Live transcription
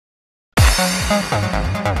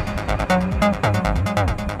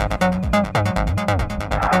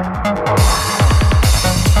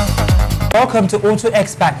Welcome to Auto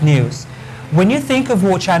Expert News. When you think of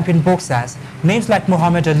world champion boxers, names like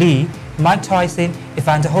Muhammad Ali, Mike Tyson,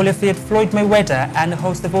 Evander Holyfield, Floyd Mayweather and a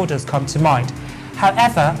host of others come to mind.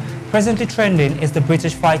 However, presently trending is the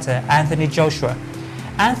British fighter Anthony Joshua.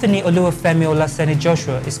 Anthony Oluwafemi Olaseni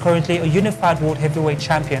Joshua is currently a unified world heavyweight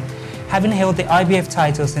champion, having held the IBF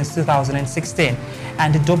title since 2016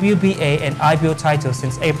 and the WBA and IBO title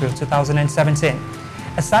since April 2017.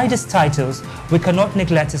 Aside his titles, we cannot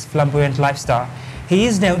neglect his flamboyant lifestyle. He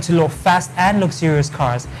is known to love fast and luxurious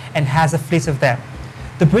cars and has a fleet of them.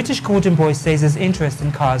 The British Golden Boy says his interest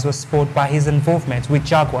in cars was spurred by his involvement with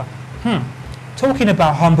Jaguar. Talking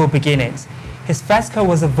about humble beginnings, his first car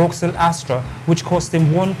was a Vauxhall Astra, which cost him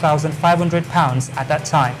 £1,500 at that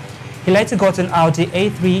time. He later got an Audi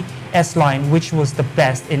A3 S-Line, which was the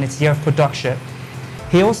best in its year of production.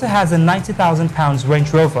 He also has a £90,000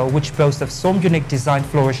 Range Rover, which boasts of some unique design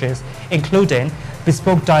flourishes, including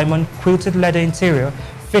bespoke diamond quilted leather interior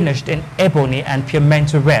finished in ebony and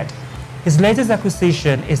pimento red. His latest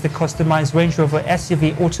acquisition is the customized Range Rover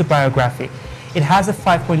SUV Autobiography. It has a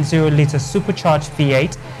 5.0-litre supercharged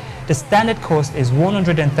V8. The standard cost is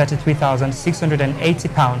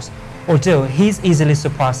 £133,680, although his easily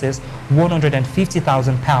surpasses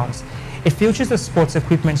 £150,000. It features a sports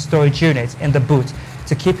equipment storage unit in the boot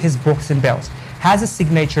to keep his boxing belt, has a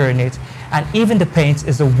signature in it, and even the paint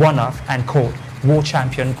is a one-off and called World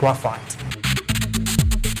Champion Graphite.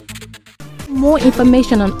 For more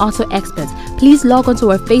information on Auto Expert, please log on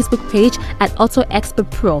to our Facebook page at Auto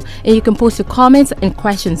Expert Pro and you can post your comments and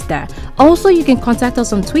questions there. Also, you can contact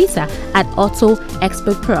us on Twitter at Auto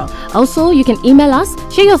Expert Pro. Also, you can email us,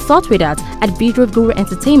 share your thoughts with us at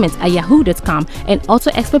videoguruentertainment@yahoo.com and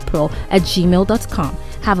autoexpertpro@gmail.com.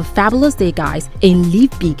 Have a fabulous day, guys, and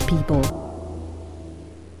live big, people.